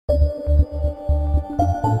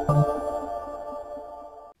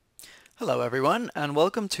Hello everyone, and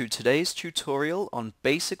welcome to today's tutorial on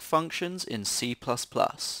basic functions in C++.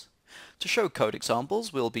 To show code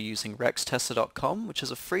examples, we'll be using rextester.com, which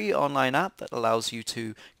is a free online app that allows you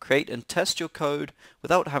to create and test your code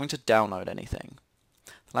without having to download anything.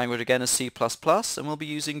 The language again is C++, and we'll be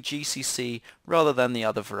using GCC rather than the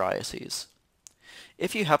other varieties.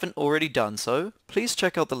 If you haven't already done so, please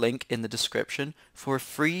check out the link in the description for a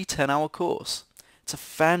free 10-hour course. It's a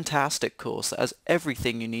fantastic course that has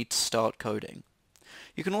everything you need to start coding.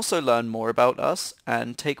 You can also learn more about us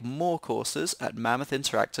and take more courses at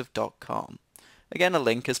mammothinteractive.com. Again, a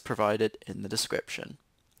link is provided in the description.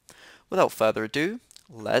 Without further ado,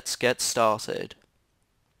 let's get started.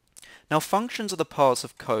 Now, functions are the parts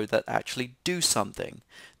of code that actually do something.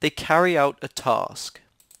 They carry out a task,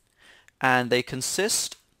 and they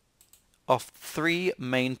consist of three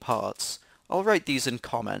main parts. I'll write these in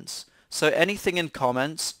comments. So anything in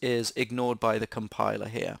comments is ignored by the compiler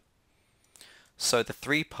here. So the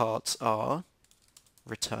three parts are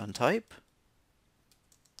return type,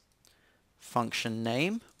 function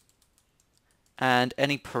name, and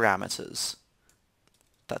any parameters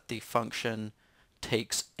that the function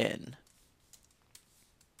takes in.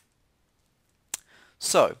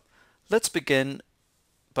 So let's begin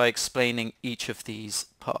by explaining each of these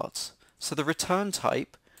parts. So the return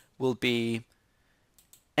type will be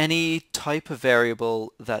any type of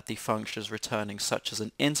variable that the function is returning, such as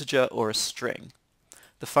an integer or a string.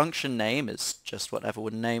 The function name is just whatever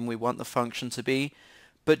name we want the function to be,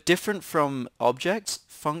 but different from objects,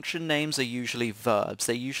 function names are usually verbs.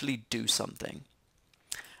 They usually do something.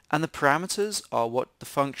 And the parameters are what the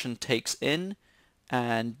function takes in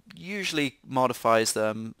and usually modifies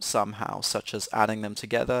them somehow, such as adding them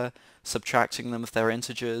together, subtracting them if they're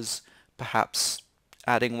integers, perhaps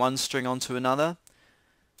adding one string onto another.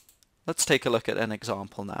 Let's take a look at an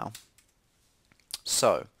example now.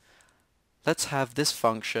 So let's have this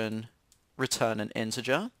function return an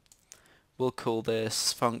integer. We'll call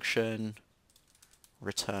this function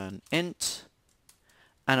return int,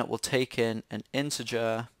 and it will take in an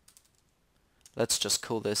integer. Let's just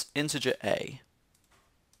call this integer a.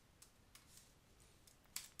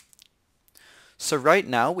 So right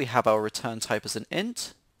now we have our return type as an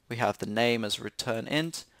int, we have the name as return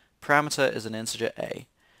int, parameter is an integer a.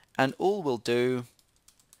 And all we'll do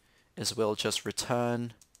is we'll just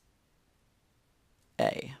return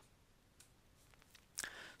a.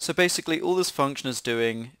 So basically all this function is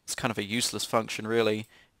doing, it's kind of a useless function really,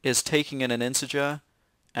 is taking in an integer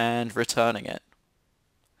and returning it.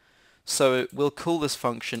 So we'll call this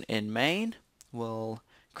function in main, we'll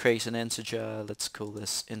create an integer, let's call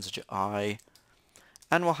this integer I,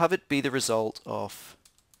 and we'll have it be the result of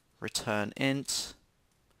return int.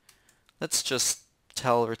 Let's just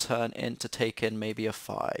tell return int to take in maybe a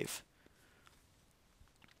 5.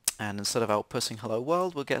 And instead of outputting hello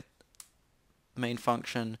world, we'll get the main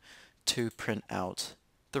function to print out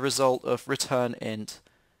the result of return int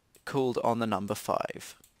called on the number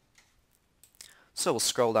 5. So we'll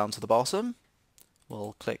scroll down to the bottom,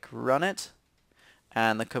 we'll click run it,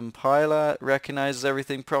 and the compiler recognizes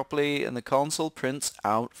everything properly and the console prints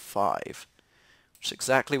out 5, which is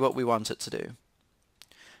exactly what we want it to do.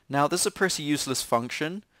 Now this is a pretty useless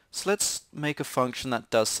function, so let's make a function that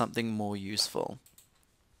does something more useful.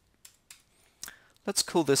 Let's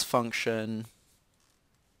call this function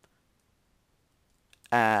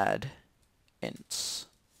add ints.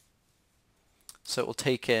 So it will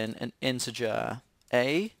take in an integer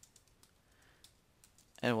a,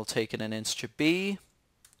 and it will take in an integer b,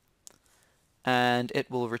 and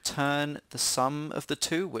it will return the sum of the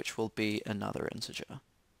two, which will be another integer.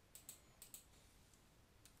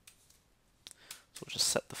 We'll just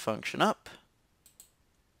set the function up.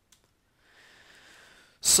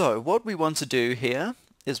 So what we want to do here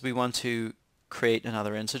is we want to create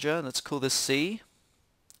another integer. Let's call this c,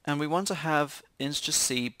 and we want to have integer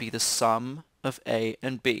c be the sum of a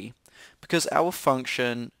and b, because our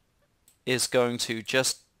function is going to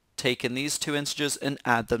just take in these two integers and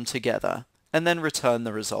add them together and then return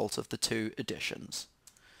the result of the two additions.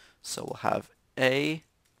 So we'll have a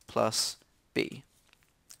plus b.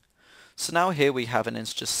 So now here we have an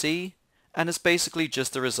integer c, and it's basically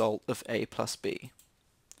just the result of a plus b.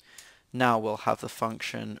 Now we'll have the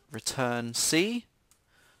function return c,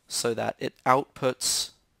 so that it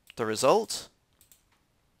outputs the result.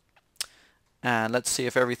 And let's see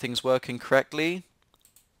if everything's working correctly.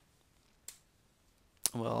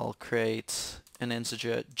 We'll create an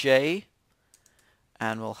integer j,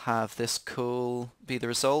 and we'll have this be the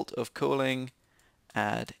result of calling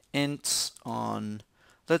add int on,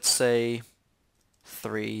 let's say,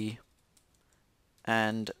 3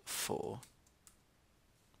 and 4.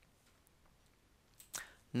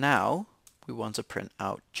 Now we want to print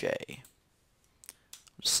out j.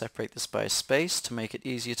 Just separate this by a space to make it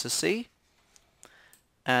easier to see.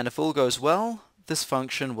 And if all goes well, this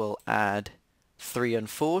function will add 3 and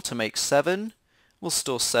 4 to make 7. We'll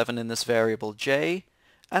store 7 in this variable j,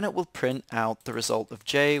 and it will print out the result of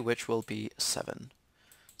j, which will be 7.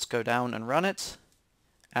 Let's go down and run it.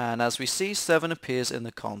 And as we see, 7 appears in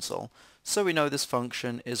the console, so we know this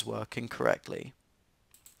function is working correctly.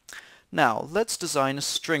 Now, let's design a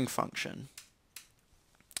string function.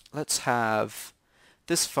 Let's have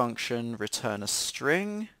this function return a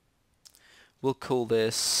string. We'll call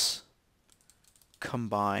this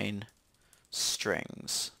combine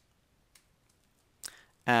strings.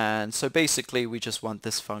 And so basically we just want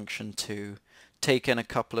this function to take in a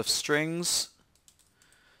couple of strings.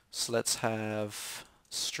 So let's have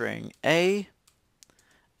string A,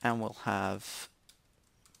 and we'll have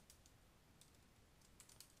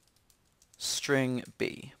string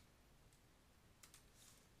B.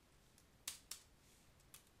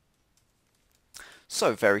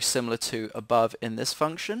 So very similar to above in this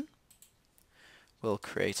function. We'll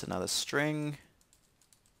create another string.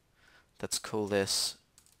 Let's call this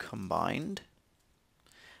combined.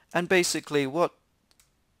 And basically what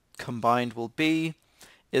combined will be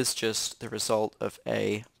is just the result of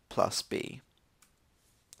A plus B.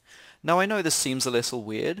 Now I know this seems a little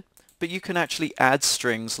weird, but you can actually add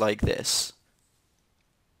strings like this.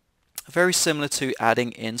 Very similar to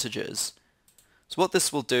adding integers. So what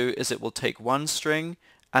this will do is it will take one string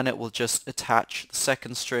and it will just attach the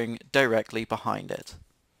second string directly behind it.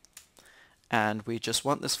 And we just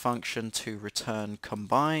want this function to return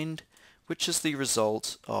combined, which is the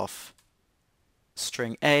result of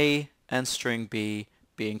string A and string B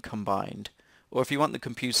being combined. Or if you want the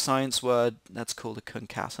computer science word, that's called a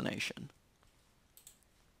concatenation.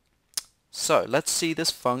 So let's see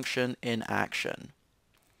this function in action.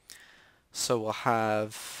 So we'll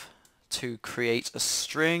have to create a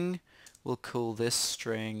string. We'll call this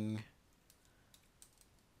string,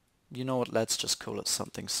 you know what, let's just call it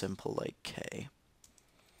something simple like K.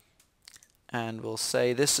 And we'll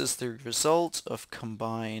say this is the result of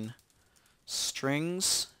combine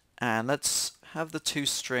strings, and let's have the two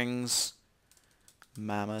strings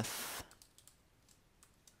mammoth,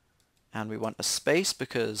 and we want a space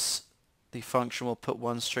because the function will put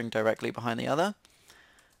one string directly behind the other,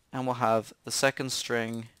 and we'll have the second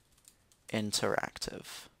string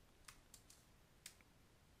interactive.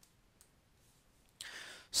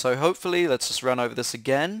 So hopefully, let's just run over this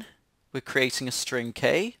again. We're creating a string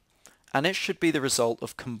K, and it should be the result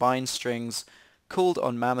of combined strings called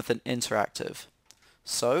on mammoth and interactive.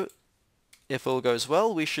 So if all goes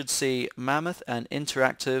well, we should see mammoth and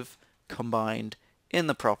interactive combined in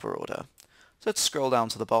the proper order. So let's scroll down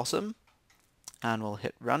to the bottom and we'll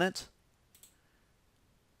hit run it.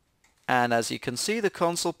 And as you can see, the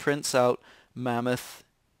console prints out mammoth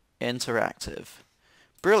interactive.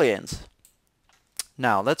 Brilliant.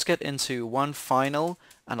 Now let's get into one final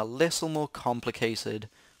and a little more complicated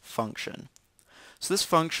function. So this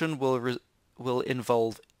function will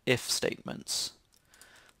involve if statements.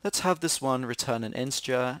 Let's have this one return an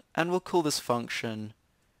integer, and we'll call this function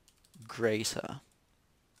greater.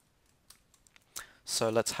 So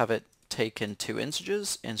let's have it take in two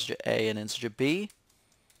integers, integer A and integer B.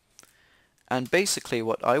 And basically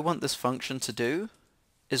what I want this function to do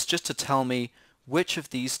is just to tell me which of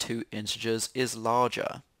these two integers is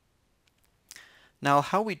larger. Now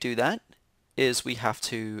how we do that is we have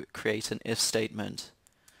to create an if statement.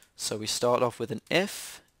 So we start off with an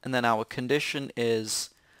if, and then our condition is,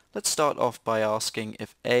 let's start off by asking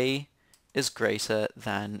if A is greater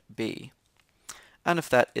than B. And if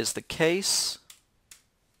that is the case,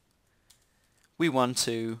 we want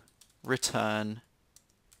to return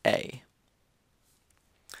A.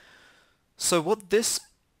 So what this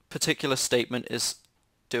particular statement is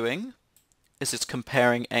doing is it's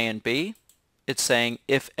comparing A and B. It's saying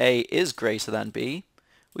if A is greater than B,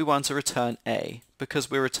 we want to return A because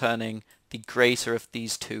we're returning the greater of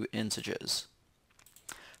these two integers.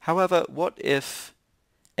 However, what if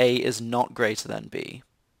A is not greater than B?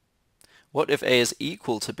 What if A is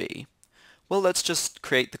equal to B? Well, let's just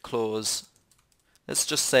create the clause. Let's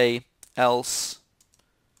just say else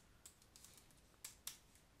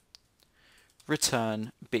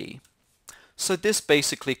return B. So this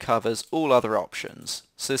basically covers all other options.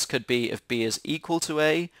 So this could be if B is equal to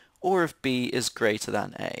A or if B is greater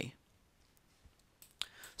than A.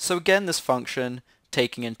 So again, this function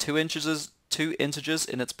taking in two integers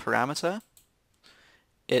in its parameter,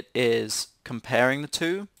 it is comparing the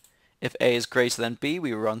two. If A is greater than B,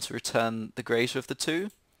 we want to return the greater of the two,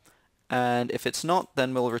 and if it's not,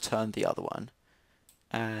 then we'll return the other one.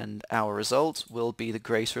 and our result will be the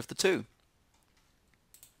greater of the two.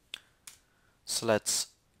 So let's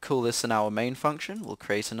call this in our main function. We'll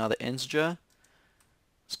create another integer.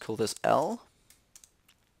 Let's call this L.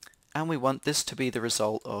 And we want this to be the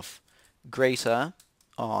result of greater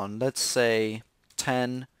on, let's say,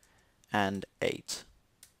 10 and 8.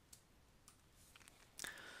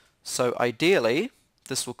 So ideally,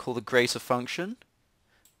 this will call the greater function.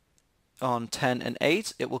 On 10 and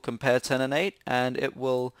 8, it will compare 10 and 8, and it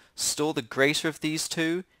will store the greater of these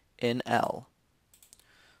two in L.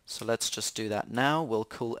 So let's just do that now. We'll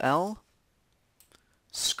call L.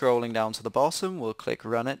 Scrolling down to the bottom, we'll click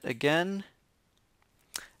Run It again.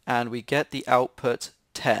 And we get the output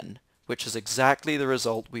 10, which is exactly the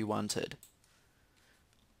result we wanted.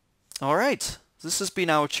 Alright, this has been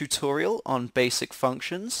our tutorial on basic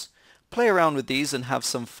functions. Play around with these and have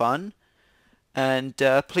some fun. And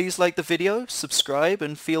please like the video, subscribe,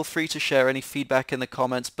 and feel free to share any feedback in the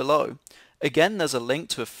comments below. Again, there's a link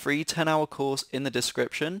to a free 10-hour course in the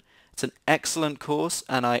description. It's an excellent course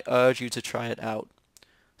and I urge you to try it out.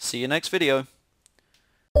 See you next video.